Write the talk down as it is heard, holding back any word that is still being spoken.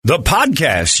The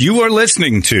podcast you are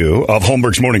listening to of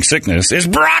Holmberg's Morning Sickness is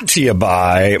brought to you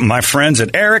by my friends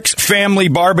at Eric's Family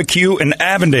Barbecue in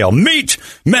Avondale. Meet,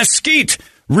 mesquite,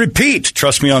 repeat.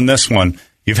 Trust me on this one.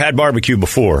 You've had barbecue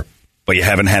before, but you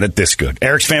haven't had it this good.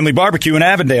 Eric's Family Barbecue in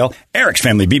Avondale,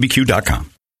 ericsfamilybbq.com.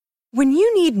 When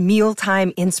you need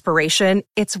mealtime inspiration,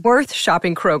 it's worth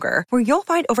shopping Kroger, where you'll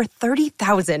find over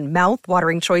 30,000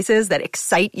 mouth-watering choices that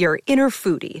excite your inner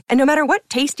foodie. And no matter what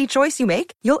tasty choice you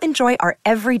make, you'll enjoy our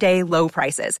everyday low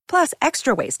prices, plus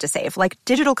extra ways to save, like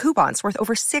digital coupons worth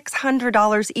over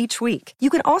 $600 each week. You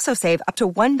can also save up to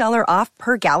 $1 off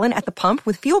per gallon at the pump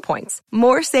with fuel points.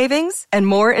 More savings and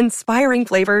more inspiring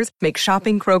flavors make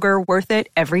shopping Kroger worth it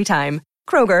every time.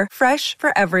 Kroger, fresh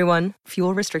for everyone.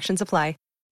 Fuel restrictions apply.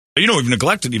 You know, we've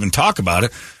neglected to even talk about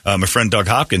it. My friend Doug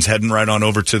Hopkins heading right on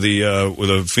over to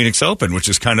the Phoenix Open, which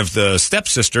is kind of the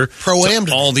stepsister to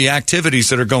all the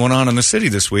activities that are going on in the city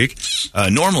this week.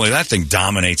 Normally, that thing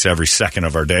dominates every second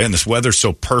of our day, and this weather's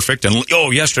so perfect. And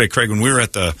yesterday, Craig, when we were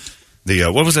at the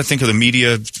what was that thing of the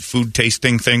media food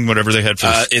tasting thing, whatever they had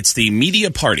for it's the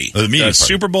media party. The media party.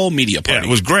 Super Bowl media party. Yeah, it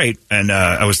was great, and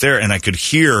I was there, and I could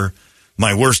hear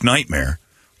my worst nightmare,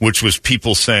 which was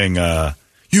people saying,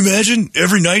 you imagine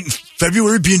every night in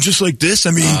February being just like this?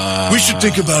 I mean, we should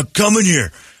think about coming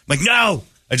here. I'm like, no.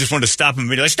 I just wanted to stop him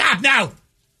immediately. Stop now.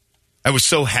 I was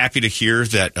so happy to hear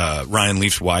that Ryan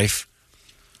Leaf's wife,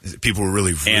 people were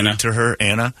really rude to her,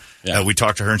 Anna. Yeah. We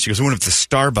talked to her, and she goes, we went up to the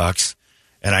Starbucks,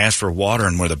 and I asked for water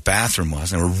and where the bathroom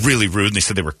was, and they were really rude, and they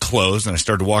said they were closed, and I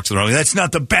started to walk to the room. That's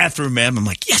not the bathroom, ma'am. I'm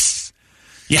like, yes.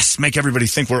 Yes, make everybody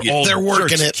think we're all they're working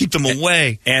jerks. it. Keep them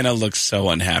away. Anna looked so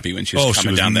unhappy when she was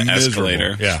coming down the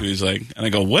escalator. Yeah. She was like, and I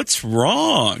go, what's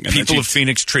wrong? And people of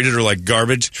Phoenix treated her like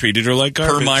garbage.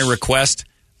 Per my request.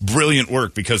 Brilliant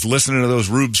work, because listening to those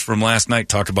rubes from last night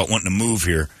talk about wanting to move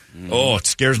here. Oh, it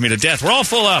scares me to death. We're all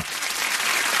full up.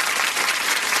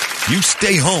 You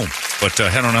stay home. But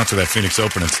head on out to that Phoenix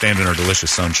Open and stand in our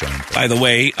delicious sunshine. By the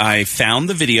way, I found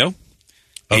the video.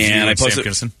 And I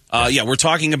posted. Sam yeah, we're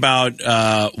talking about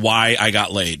why I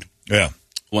got laid. Yeah,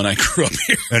 when I grew up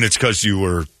here, and it's because you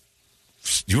were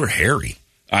hairy.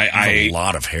 I a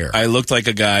lot of hair. I looked like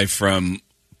a guy from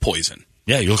Poison.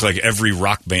 Yeah, you look like every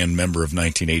rock band member of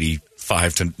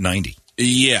 1985 to 90.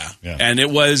 Yeah. And it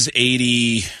was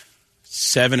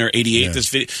 87 or 88. Yeah. This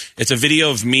video, it's a video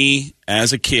of me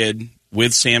as a kid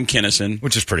with Sam Kinison,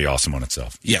 which is pretty awesome on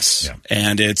itself. Yes, yeah.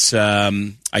 And it's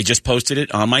I just posted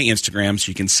it on my Instagram, so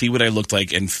you can see what I looked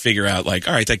like and figure out, like,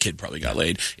 all right, that kid probably got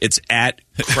laid. It's at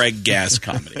Craig Gass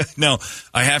Comedy. No,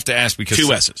 I have to ask, because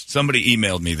 2 S's. Somebody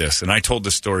emailed me this, and I told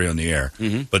this story on the air,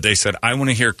 but they said, I want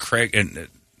to hear Craig, and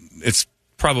it's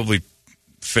probably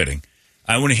fitting.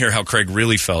 I want to hear how Craig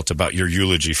really felt about your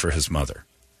eulogy for his mother.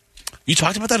 You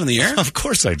talked about that on the air? Of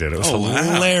course I did. It was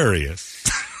hilarious.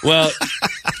 Well,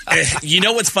 you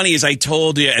know what's funny is I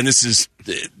told you, and this is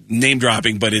name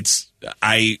dropping, but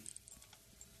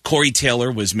Corey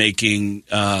Taylor was making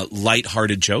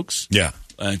lighthearted jokes. Yeah.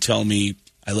 Telling me,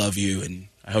 I love you, and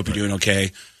I hope you're doing okay.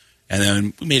 And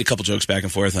then we made a couple jokes back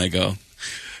and forth, and I go,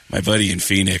 my buddy in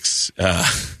Phoenix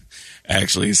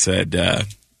actually said,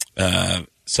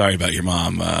 sorry about your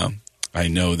mom. I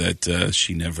know that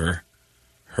she never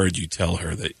heard you tell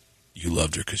her that you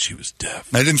loved her because she was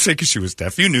deaf. I didn't say because she was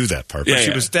deaf. You knew that part. But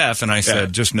she was deaf, and I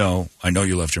said, just know, I know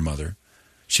you loved your mother.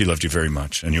 She loved you very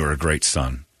much, and you were a great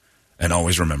son. And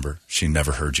always remember, she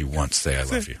never heard you once say, I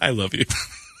love you. I love you.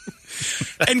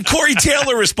 And Corey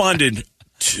Taylor responded,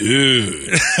 dude.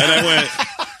 And I went,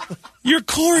 you're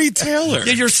Corey Taylor.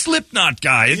 Yeah, you're Slipknot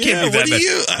guy. It can't be that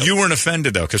bad. You weren't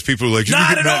offended, though, because people were like,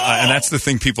 not at all. And that's the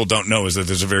thing people don't know, is that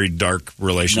there's a very dark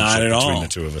relationship between the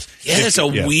two of us. Yeah, it's a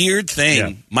weird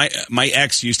thing. Yeah. My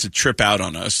ex used to trip out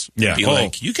on us. Yeah. Be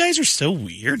like, you guys are so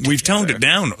weird. We've toned it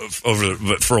down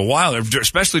but for a while,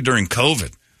 especially during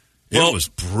COVID. It was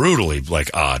brutally,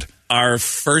 odd. Our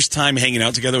first time hanging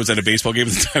out together was at a baseball game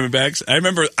with the Diamondbacks.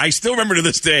 I still remember to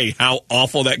this day how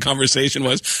awful that conversation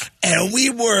was. And we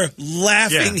were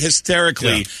laughing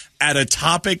hysterically at a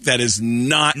topic that is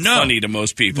not funny to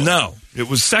most people. No. It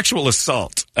was sexual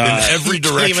assault in every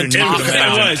direction you could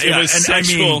imagine. It was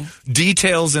sexual. I mean,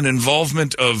 details and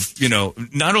involvement of,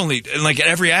 not only,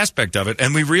 every aspect of it.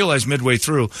 And we realized midway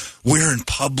through, we're in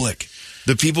public.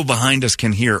 The people behind us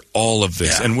can hear all of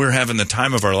this, and we're having the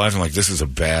time of our lives. I'm like, this is a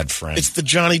bad friend. It's the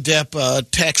Johnny Depp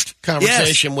text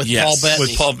conversation with Paul Bettany.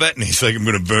 With Paul Bettany. He's like, I'm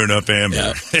going to burn up Amber.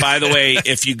 Yeah. By the way,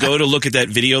 if you go to look at that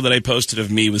video that I posted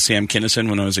of me with Sam Kinison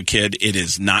when I was a kid, it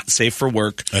is not safe for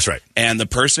work. That's right. And the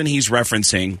person he's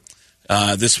referencing,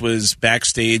 this was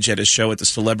backstage at a show at the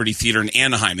Celebrity Theater in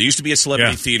Anaheim. There used to be a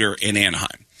Celebrity Theater in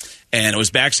Anaheim. And it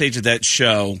was backstage at that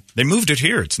show. They moved it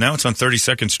here. It's on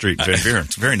 32nd Street in Van Buren.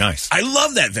 It's very nice. I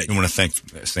love that venue. I want to thank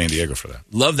San Diego for that.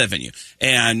 Love that venue.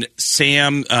 And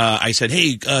Sam, I said,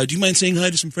 hey, do you mind saying hi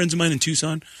to some friends of mine in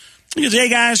Tucson? He goes, hey,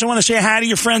 guys, I want to say hi to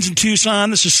your friends in Tucson.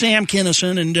 This is Sam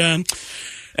Kinison.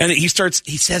 And he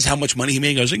says how much money he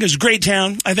made. He goes, great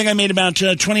town. I think I made about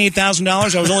 $28,000.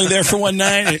 I was only there for one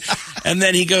night. And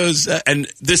then he goes, and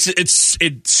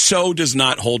it so does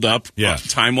not hold up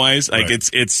time-wise. Like right.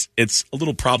 it's a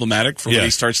little problematic for what he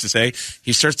starts to say.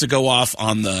 He starts to go off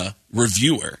on the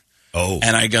reviewer. Oh.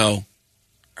 And I go,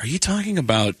 are you talking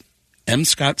about M.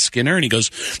 Scott Skinner? And he goes,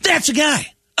 that's a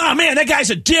guy. Oh, man, that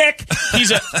guy's a dick.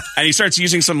 And he starts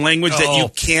using some language that you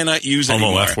cannot use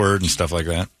anymore. Homo F-word and stuff like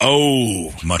that.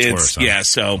 Oh. Much worse. Huh? Yeah,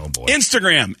 so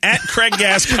Instagram, @Craig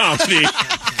Gass Comedy.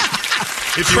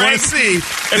 If you want to see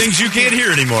things you can't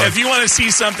hear anymore. If you want to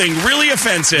see something really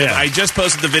offensive, I just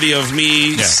posted the video of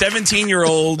me,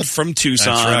 17-year-old from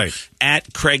Tucson, That's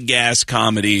right. @Craig Gass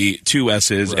Comedy, 2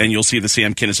 S's, and you'll see the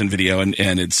Sam Kinison video, and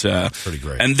it's pretty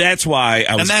great. And that's why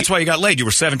I was. And that's why you got laid. You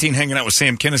were 17, hanging out with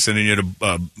Sam Kinison, and you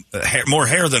had more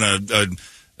hair than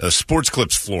a Sports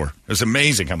Clips floor. It was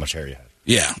amazing how much hair you had.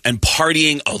 Yeah, and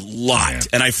partying a lot. Man,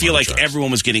 and I feel like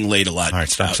everyone was getting laid a lot. All right,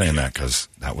 stop saying that, because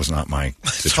that was not my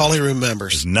That's all he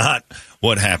remembers. It's not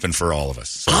what happened for all of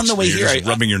us. So on the way you're here, just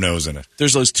rubbing your nose in it.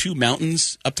 There's those 2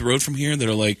 mountains up the road from here that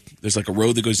are there's a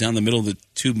road that goes down the middle of the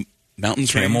 2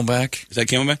 mountains. Camelback? Is that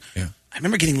Camelback? Yeah. I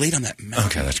remember getting laid on that mountain.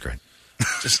 Okay, that's great.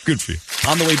 Just good for you.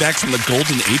 On the way back from the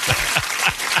Golden 8 Ball.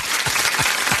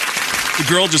 The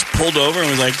girl just pulled over and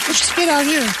was like, let's just get out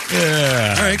here.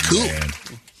 Yeah. All right, cool. Man.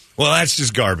 Well, that's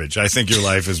just garbage. I think your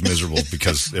life is miserable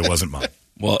because it wasn't mine.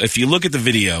 Well, if you look at the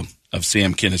video of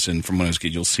Sam Kinison from when I was a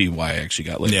kid, you'll see why I actually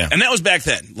got laid. Yeah. And that was back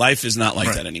then. Life is not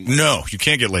like that anymore. No, you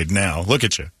can't get laid now. Look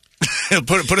at you.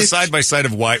 Put a side by side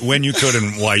of when you could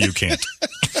and why you can't.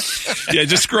 Yeah,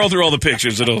 just scroll through all the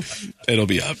pictures. It'll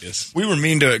be obvious. We were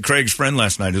mean to Craig's friend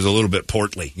last night. Who's a little bit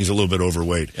portly. He's a little bit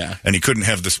overweight. Yeah. And he couldn't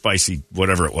have the spicy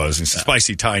whatever it was. He said,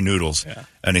 spicy Thai noodles. Yeah.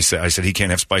 And I said he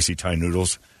can't have spicy Thai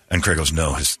noodles. And Craig goes,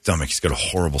 no, his stomach. He's got a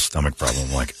horrible stomach problem.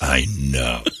 I'm like, I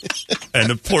know. And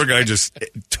the poor guy just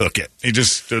took it. He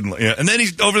just stood. And then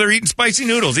he's over there eating spicy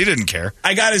noodles. He didn't care.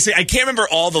 I got to say, I can't remember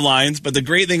all the lines, but the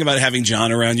great thing about having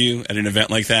John around you at an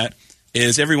event like that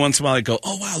is every once in a while I go,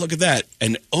 oh, wow, look at that.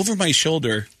 And over my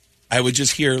shoulder, I would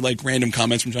just hear random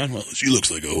comments from John. Well, she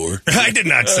looks like a whore. I did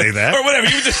not say that. Or whatever.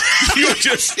 You would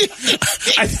just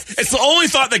it's the only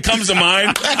thought that comes to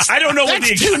mind. I don't know what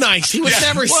the too nice. He would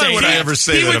never say Why would I ever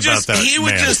say that about that? He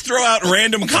would just throw out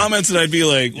random comments and I'd be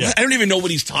like, I don't even know what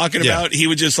he's talking about. He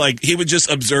would just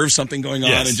observe something going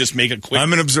on and just make a quick.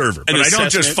 I'm an observer, but I don't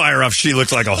just fire off. She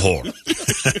looks like a whore.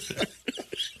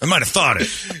 I might have thought it.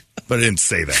 But I didn't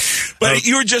say that. But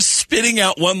you were just spitting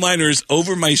out one-liners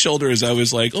over my shoulder as I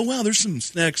was like, oh, wow, there's some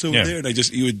snacks over there.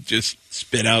 And you would just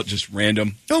spit out just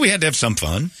random. Well, we had to have some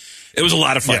fun. It was a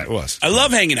lot of fun. Yeah, it was. I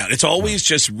love hanging out. It's always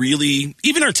just really,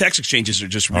 even our text exchanges are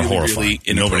just really, really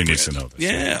inappropriate. Nobody needs to know this.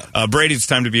 Yeah. Brady, it's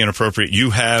time to be inappropriate. You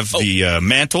have the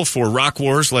mantle for Rock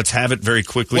Wars. Let's have it very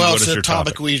quickly. Well, what is it's your the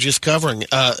topic we were just covering.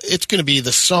 It's going to be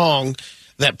the song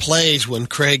that plays when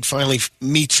Craig finally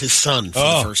meets his son for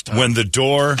the first time. When the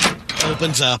door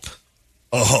opens up.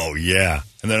 Oh, yeah.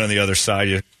 And then on the other side,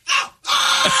 you...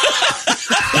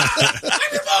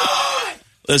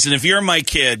 Listen, if you're my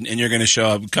kid and you're going to show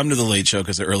up, come to the Late Show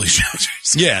because the early shows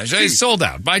are it's sold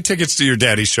out. Buy tickets to your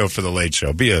daddy's show for the Late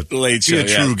Show. Be a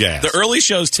true gas. The early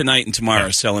shows tonight and tomorrow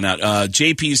are selling out.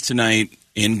 JP's tonight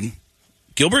in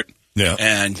Gilbert. Yeah.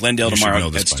 And Glendale tomorrow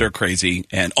at Stir Crazy.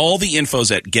 And all the info's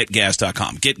at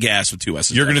getgas.com. Get gas with 2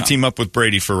 S's. You're going to team up with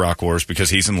Brady for Rock Wars because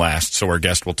he's in last, so our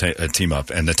guest will team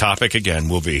up. And the topic, again,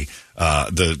 will be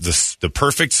the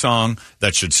perfect song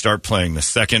that should start playing the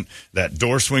second that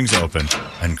door swings open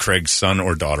and Craig's son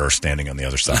or daughter are standing on the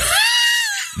other side.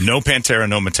 No Pantera,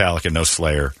 no Metallica, no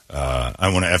Slayer. I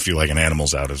want to F you like an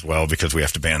Animals out as well because we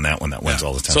have to ban that one. That wins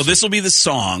all the time. So this will be the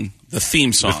song, the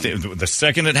theme song. The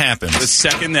second it happens. The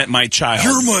second that my child.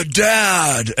 You're my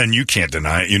dad. And you can't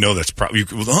deny it. You know that's probably.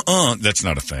 That's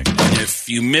not a thing. If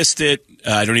you missed it,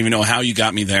 I don't even know how you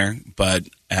got me there. But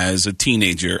as a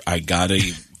teenager, I got a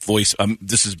voice.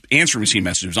 This is answering machine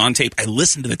message. It was on tape. I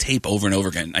listened to the tape over and over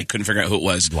again. I couldn't figure out who it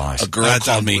was. Lies. A girl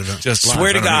called me. Just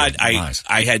swear lies. to God,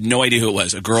 I had no idea who it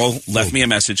was. A girl left me a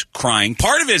message crying.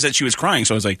 Part of it is that she was crying,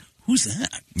 so I was like, "Who's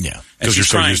that?" Yeah, because you're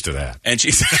so used to that. And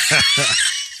she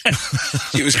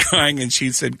she was crying, and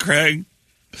she said, "Craig,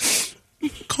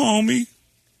 call me.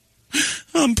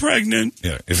 I'm pregnant."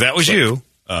 Yeah, if that was you.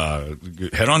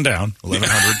 head on down,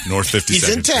 1100 North 52nd. He's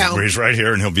in town. He's right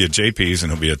here, and he'll be at JP's,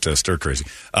 and he'll be at Stir Crazy.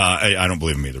 I don't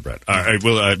believe him either, Brett. All right,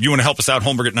 well, you want to help us out,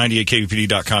 Holmberg at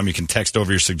 98KUPD.com. You can text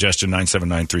over your suggestion,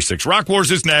 97936. Rock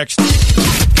Wars is next.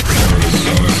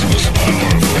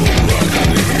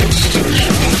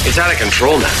 It's out of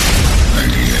control now.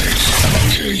 98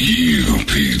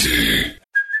 KUPD.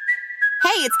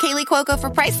 Hey, it's Kaylee Cuoco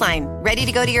for Priceline. Ready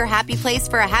to go to your happy place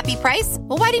for a happy price?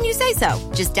 Well, why didn't you say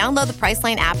so? Just download the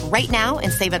Priceline app right now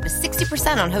and save up to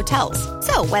 60% on hotels.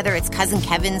 So whether it's Cousin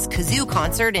Kevin's Kazoo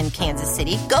Concert in Kansas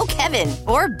City, go Kevin,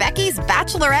 or Becky's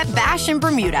Bachelorette Bash in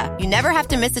Bermuda, you never have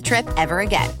to miss a trip ever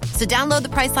again. So download the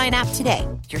Priceline app today.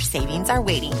 Your savings are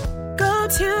waiting. Go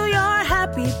to your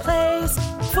happy place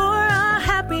for a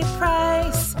happy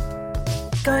price.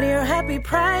 Go to your happy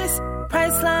price,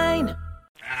 Priceline.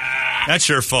 That's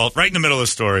your fault. Right in the middle of the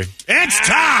story. It's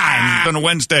time on a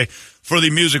Wednesday for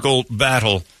the musical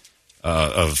battle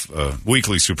of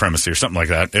weekly supremacy or something like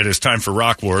that. It is time for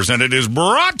Rock Wars, and it is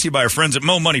brought to you by our friends at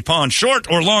Mo Money Pawn.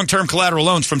 Short or long-term collateral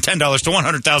loans from $10 to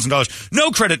 $100,000. No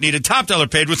credit needed. Top dollar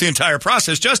paid with the entire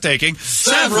process just taking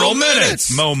several minutes.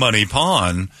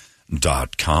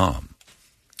 MoMoneyPawn.com.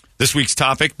 This week's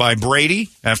topic by Brady.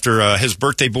 After his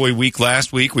birthday boy week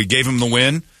last week, we gave him the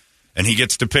win. And he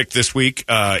gets to pick this week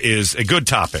is a good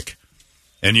topic.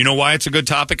 And you know why it's a good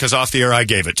topic? Because off the air I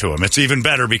gave it to him. It's even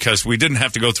better because we didn't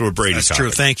have to go through a Brady topic. That's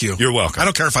true. Thank you. You're welcome. I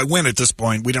don't care if I win at this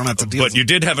point. We don't have to deal with it. But you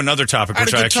did have another topic,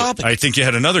 which I think you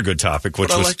had another good topic, which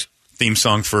was theme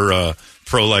song for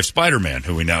Pro-Life Spider-Man,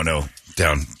 who we now know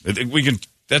down.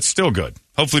 That's still good.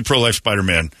 Hopefully Pro-Life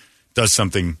Spider-Man does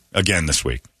something again this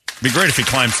week. It'd be great if he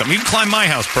climbs something. You can climb my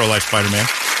house, Pro-Life Spider-Man.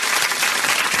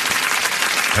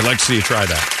 I'd like to see you try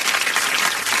that.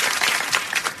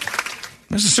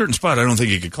 There's a certain spot I don't think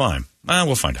you could climb.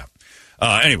 We'll find out.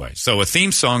 Anyway, so a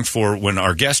theme song for when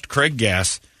our guest, Craig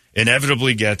Gass,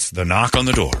 inevitably gets the knock on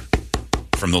the door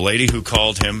from the lady who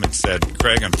called him and said,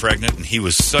 Craig, I'm pregnant. And he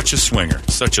was such a swinger,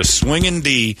 such a swinging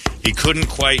D, he couldn't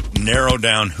quite narrow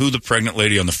down who the pregnant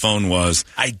lady on the phone was.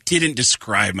 I didn't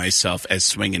describe myself as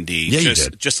swinging D. Yeah, you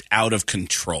did. Just out of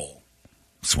control.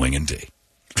 Swinging D.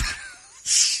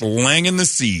 Slanging the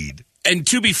seed. And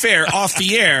to be fair, off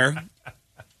the air,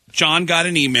 John got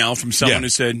an email from someone who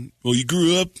said, well, you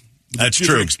grew up with That's a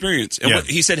different true. experience. And what,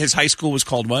 he said his high school was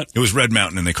called what? It was Red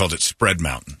Mountain, and they called it Spread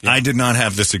Mountain. Yeah. I did not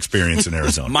have this experience in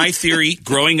Arizona. My theory,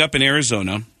 growing up in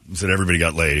Arizona, was that everybody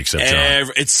got laid except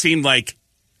John. It seemed like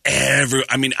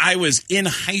I was in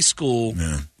high school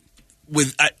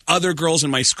with other girls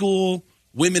in my school,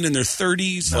 women in their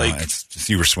 30s. No, it's just,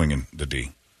 you were swinging the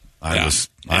D. I was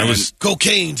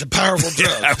cocaine's a powerful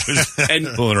drug. I was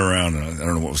pulling around. And I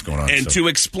don't know what was going on. And to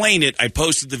explain it, I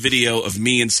posted the video of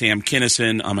me and Sam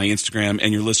Kinison on my Instagram,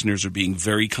 and your listeners are being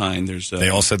very kind. They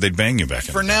all said they'd bang you back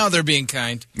in. For now, they're being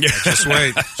kind. Yeah, just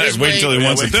wait. Just wait until he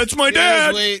wants it. That's my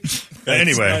dad.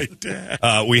 Anyway,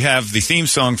 we have the theme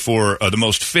song for the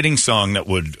most fitting song that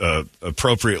would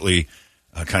appropriately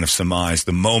kind of surmise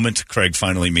the moment Craig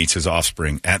finally meets his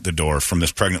offspring at the door from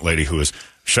this pregnant lady who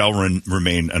shall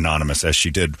remain anonymous, as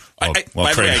she did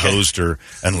while Craig hosed her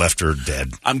and left her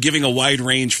dead. I'm giving a wide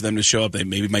range for them to show up.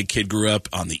 Maybe my kid grew up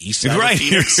on the east side of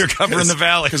Phoenix. You're covering the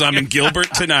valley. Because I'm in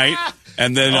Gilbert tonight.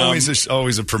 And then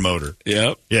always a promoter.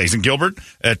 Yep. Yeah, he's in Gilbert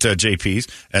at JP's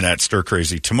and at Stir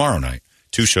Crazy tomorrow night.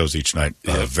 2 shows each night.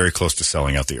 Very close to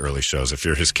selling out the early shows. If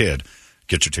you're his kid,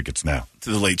 get your tickets now. To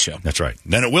the late show. That's right.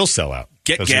 Then it will sell out.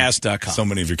 Getgas.com. So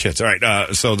many of your kids. All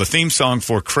right. So the theme song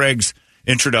for Craig's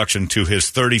introduction to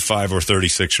his 35 or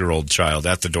 36-year-old child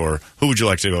at the door. Who would you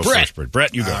like to go first?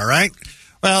 Brett, you go. All right.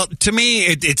 Well, to me,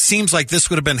 it seems like this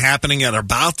would have been happening at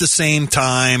about the same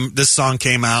time this song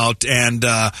came out, and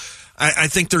I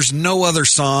think there's no other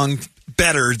song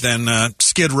better than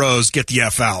Skid Row's Get the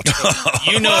F Out.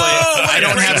 You know it. I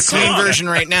don't have a clean version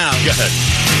right now. Go ahead.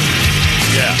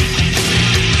 Yeah.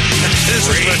 This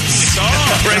is what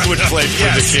Craig would play for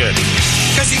the kid.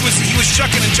 Because he was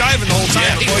shucking and jiving the whole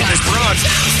time avoiding his broad.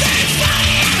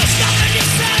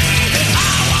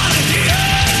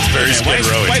 Very Skid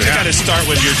Row. Why do you got to start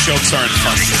when your jokes aren't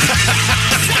funny?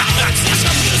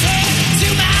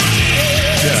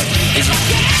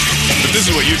 But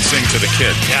this is what you'd sing to the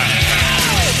kid.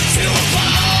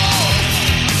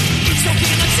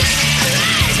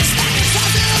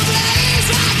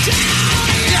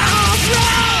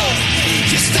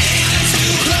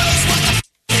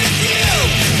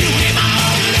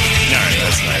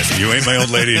 You ain't my old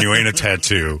lady and you ain't a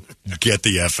tattoo. Get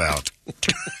the F out.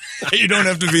 You don't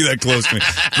have to be that close to me.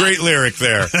 Great lyric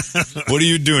there. What are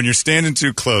you doing? You're standing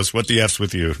too close. What the F's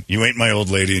with you? You ain't my old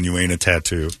lady and you ain't a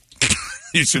tattoo.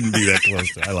 You shouldn't be that close.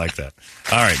 I like that.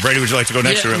 All right, Brady, would you like to go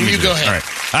next? Yeah, you go ahead. All right.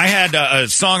 I had a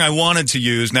song I wanted to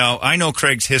use. Now, I know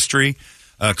Craig's history.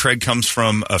 Craig comes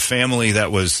from a family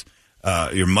that was,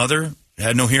 your mother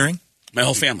had no hearing? My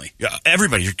whole family. Yeah,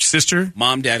 everybody. Your sister?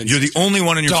 Mom, dad, and You're sister. the only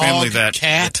one in your Dog, family that...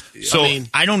 cat. So,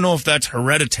 I don't know if that's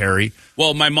hereditary.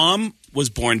 Well, my mom was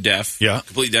born deaf. Yeah.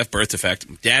 Completely deaf, birth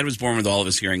defect. Dad was born with all of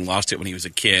his hearing, lost it when he was a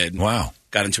kid. Wow.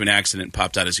 Got into an accident and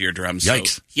popped out his eardrums. Yikes.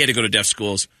 So he had to go to deaf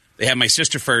schools. They had my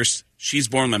sister first. She's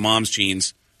born with my mom's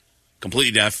genes,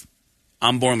 completely deaf.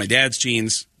 I'm born with my dad's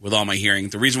genes with all my hearing.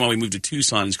 The reason why we moved to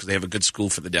Tucson is because they have a good school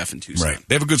for the deaf in Tucson. Right.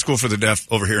 They have a good school for the deaf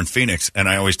over here in Phoenix, and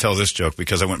I always tell this joke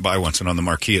because I went by once, and on the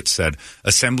marquee it said,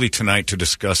 "Assembly tonight to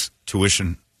discuss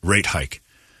tuition rate hike."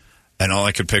 And all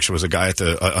I could picture was a guy at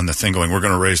the on the thing going, "We're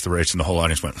going to raise the rates," and the whole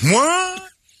audience went, "What?"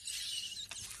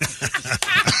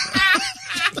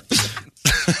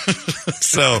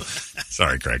 So,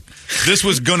 sorry, Craig. This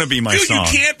was going to be my Dude, song.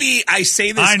 you can't be. I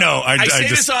say this. I know. I say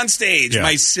just, this on stage. Yeah.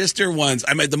 My sister once.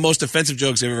 I made the most offensive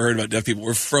jokes I've ever heard about deaf people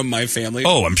were from my family.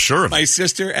 Oh, I'm sure of it. My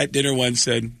sister at dinner once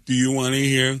said, "Do you want to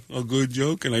hear a good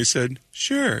joke?" And I said,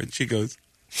 "Sure." And she goes,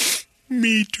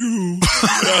 "Me too."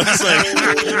 I was like,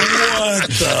 "What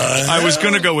the?" I was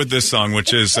going to go with this song,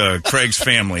 which is Craig's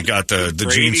family got the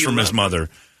genes from his mother,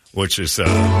 which is like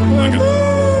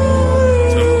a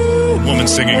woman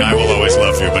singing "I Will Always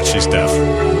Love You," but she's deaf.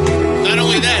 Not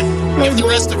only that, you have the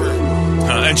rest of her.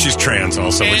 And she's trans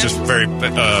also, which is very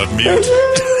mute.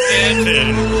 and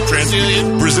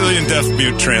Brazilian deaf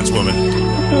mute trans woman.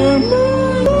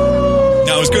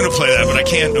 Now, I was going to play that, but I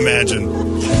can't imagine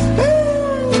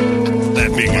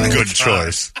that being a good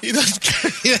choice.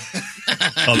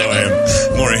 Although I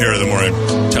am more a hero, the more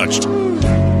I'm touched.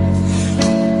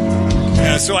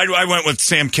 Yeah, so I went with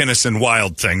Sam Kinison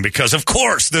Wild Thing because, of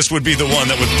course, this would be the one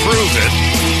that would prove it,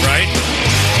 right?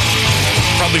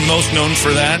 Probably most known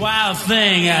for that. Wild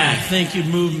Thing, I think you'd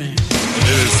move me. It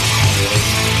is.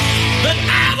 But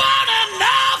I want to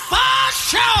know for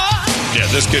sure. Yeah,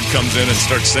 this kid comes in and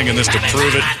starts singing this to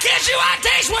prove it. I kiss you, I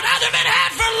taste what other men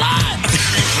had for lunch.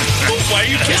 Why are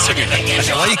you kissing him?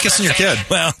 Why are you kissing your kid?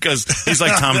 Well, because he's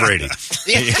like Tom Brady.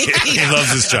 He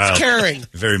loves his child. Caring.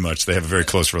 Very much. They have a very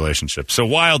close relationship. So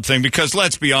Wild Thing, because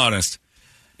let's be honest,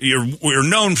 we're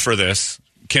known for this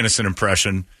Kinison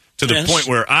impression to the point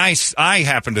where I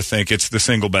happen to think it's the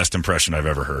single best impression I've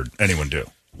ever heard anyone do.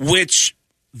 Which,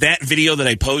 that video that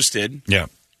I posted, yeah,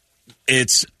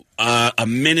 it's a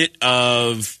minute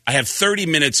of, I have 30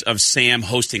 minutes of Sam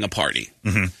hosting a party.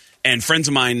 Mm-hmm. And friends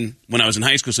of mine, when I was in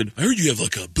high school, said, "I heard you have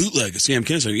like a bootleg of Sam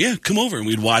Kinison." Yeah, come over. And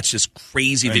we'd watch this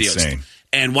crazy videos. Insane.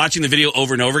 And watching the video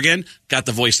over and over again got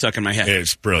the voice stuck in my head.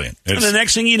 It's brilliant. And the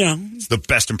next thing you know, it's the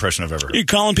best impression I've ever heard. You're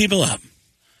calling people up.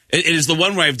 It is the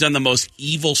one where I've done the most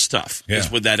evil stuff is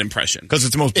with that impression. Because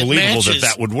it's the most believable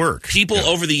that would work. People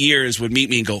over the years would meet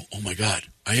me and go, "Oh my God,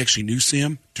 I actually knew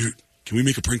Sam. Dude, can we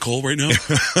make a prank call right now?"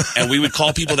 And we would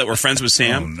call people that were friends with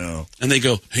Sam. Oh, no. And they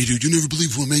go, "Hey, dude, you never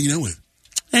believe who I'm hanging out with."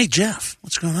 "Hey, Jeff,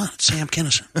 what's going on? It's Sam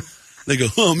Kinison." They go,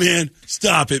 "Oh, man,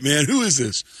 stop it, man. Who is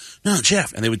this?" "No,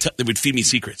 Jeff." And they would feed me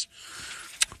secrets.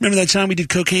 "Remember that time we did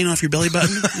cocaine off your belly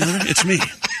button? It's me.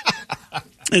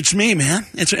 It's me, man."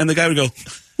 And the guy would go,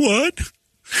 "What?"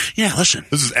 "Yeah, listen."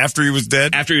 This is after he was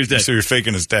dead? After he was dead. So you're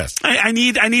faking his death. I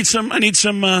need some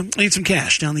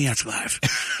cash down the afterlife.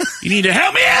 You need to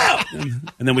help me out.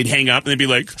 And then we'd hang up and they'd be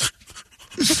like,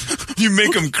 you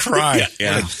make him cry.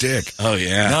 Yeah. What a dick. Oh,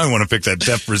 yeah. Now I want to pick that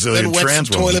deaf Brazilian Then wet trans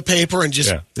some woman. toilet paper and just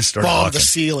start bomb walking. the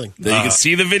ceiling. Then you can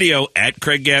see the video at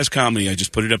Craig Gass Comedy. I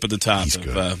just put it up at the top.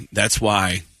 That's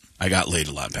why I got laid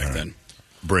a lot back then.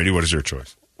 Brady, what is your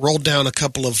choice? Rolled down a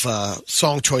couple of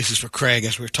song choices for Craig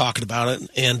as we were talking about it.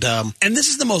 And this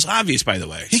is the most obvious, by the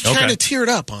way. He kind of teared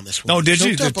up on this one. Oh, did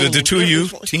you? The two of you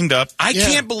teamed up? I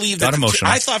can't believe that. Got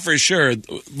emotional. I thought for sure,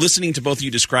 listening to both of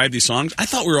you describe these songs, I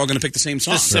thought we were all going to pick the same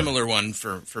song. A similar one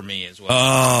for me as well.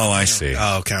 Oh, I see.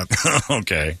 Oh, okay.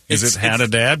 Okay. Is it Had a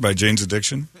Dad by Jane's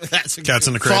Addiction? That's Cats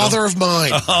in the Cradle. Father of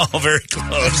Mine. Oh, very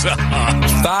close.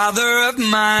 Father of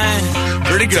mine.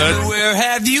 Pretty good. Where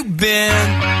have you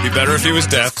been? Be better if he was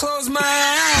deaf. Close my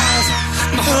eyes.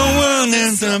 The world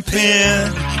is a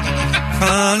pin.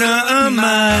 Father of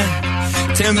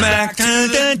mine. Turn back to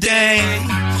the day.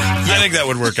 I think that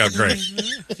would work out great.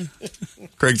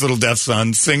 Craig's little deaf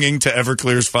son singing to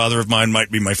Everclear's Father of Mine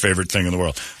might be my favorite thing in the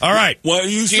world. All right. What are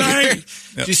you saying?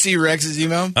 Did you see Rex's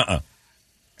email? Uh-uh.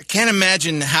 I can't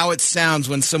imagine how it sounds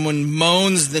when someone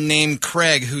moans the name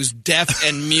Craig, who's deaf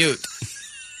and mute.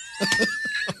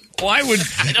 Why would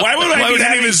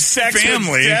any of his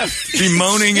family be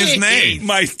moaning his name?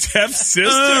 My deaf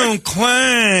sister. Oh,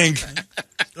 Craig.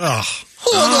 Oh.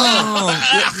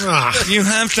 You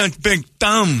have such big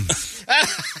thumbs.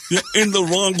 You're in the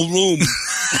wrong room.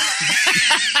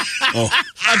 Oh,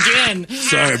 Again.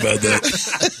 sorry about that.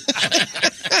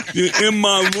 You're in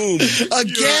my room.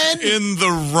 Again? You're in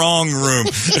the wrong room.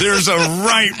 There's a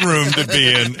right room to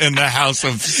be in the house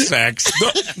of sex.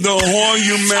 The whore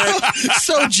you met.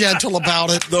 So gentle about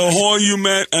it. The whore you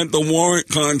met at the Warrant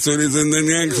concert is in the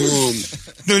next room.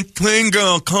 The twin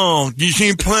girl called.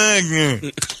 She's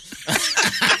pregnant.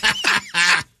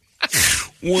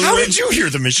 How did you hear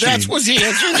the machine? That was the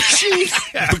answer machine.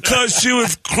 Because she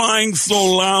was crying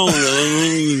so loud.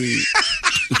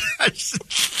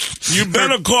 You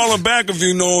better call her back if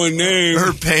you know her name.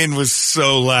 Her pain was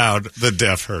so loud, the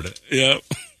deaf heard it. Yep.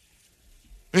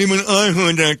 Even I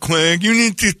heard that, Craig. You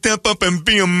need to step up and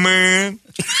be a man.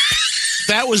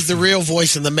 That was the real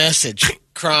voice in the message,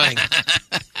 crying.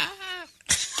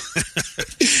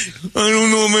 I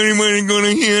don't know if anybody's going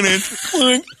to hear it.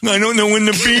 I don't know when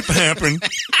the beep happened.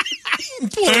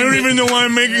 I don't even know why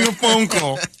I'm making a phone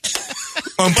call.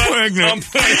 I'm pregnant.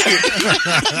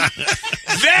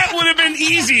 That would have been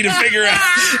easy to figure out.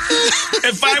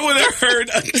 If I would have heard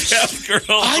a deaf girl.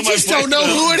 I just don't know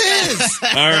who it is.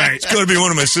 All right. It's going to be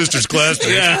one of my sister's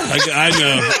classmates. Yeah, I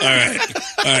know.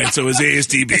 All right. So it's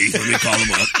ASTB. Let me call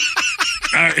them up.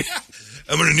 All right.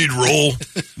 I'm going to need roll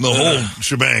the whole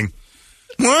shebang.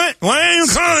 What? Why are you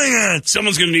calling us?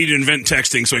 Someone's going to need to invent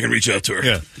texting so I can reach out to her.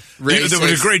 Yeah. There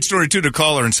was a great story, too, to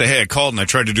call her and say, hey, I called and I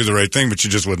tried to do the right thing, but she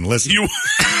just wouldn't listen.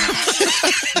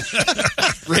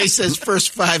 Ray says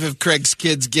first 5 of Craig's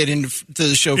kids get into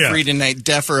the show free tonight,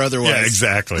 deaf or otherwise. Yeah,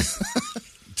 exactly.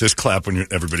 Just clap when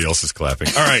everybody else is clapping.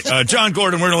 All right, John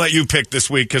Gordon, we're going to let you pick this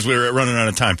week because we're running out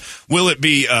of time. Will it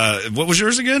be, what was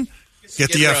yours again?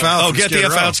 Get the F out. Oh, get the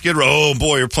F out, Skid Row. Oh,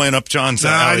 boy, you're playing up John's.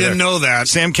 I didn't know that.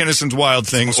 Sam Kinnison's Wild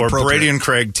Thing or Brady and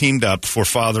Craig teamed up for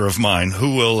Father of Mine.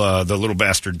 Who will the little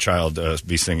bastard child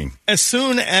be singing? As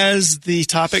soon as the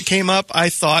topic came up, I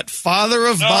thought Father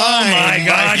of Mine. Oh, my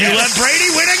God. You let Brady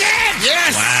win again?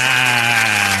 Yes.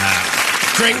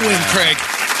 Wow. Great win, Craig.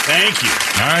 Thank you.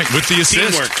 All right, with the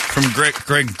assist Teamwork. from Greg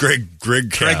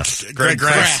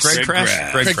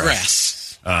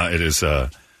Grass. It is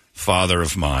Father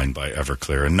of Mine by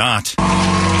Everclear and not... I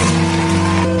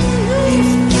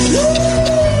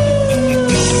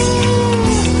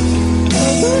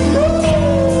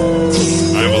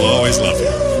Will Always Love You.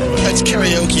 That's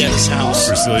karaoke at his house.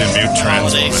 Brazilian mute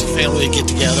trans holidays, woman. family get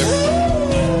together.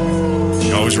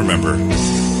 You always remember,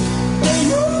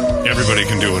 everybody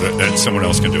can do it that someone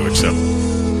else can do except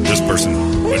this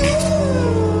person wouldn't.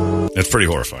 It's pretty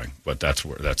horrifying, but that's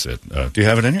it. Do you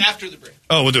have it in here? After the break.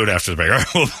 Oh, we'll do it after the break. All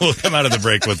right, we'll come out of the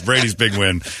break with Brady's big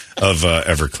win of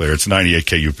Everclear. It's 98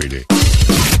 KUPD.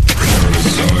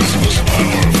 Arizona's most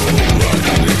powerful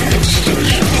rock radio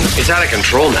station. It's out of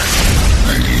control now.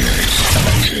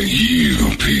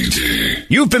 98 KUPD.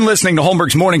 You've been listening to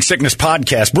Holmberg's Morning Sickness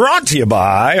Podcast, brought to you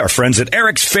by our friends at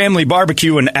Eric's Family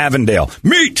Barbecue in Avondale.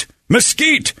 Meet,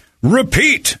 mesquite,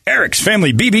 repeat.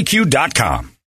 Eric'sFamilyBBQ.com.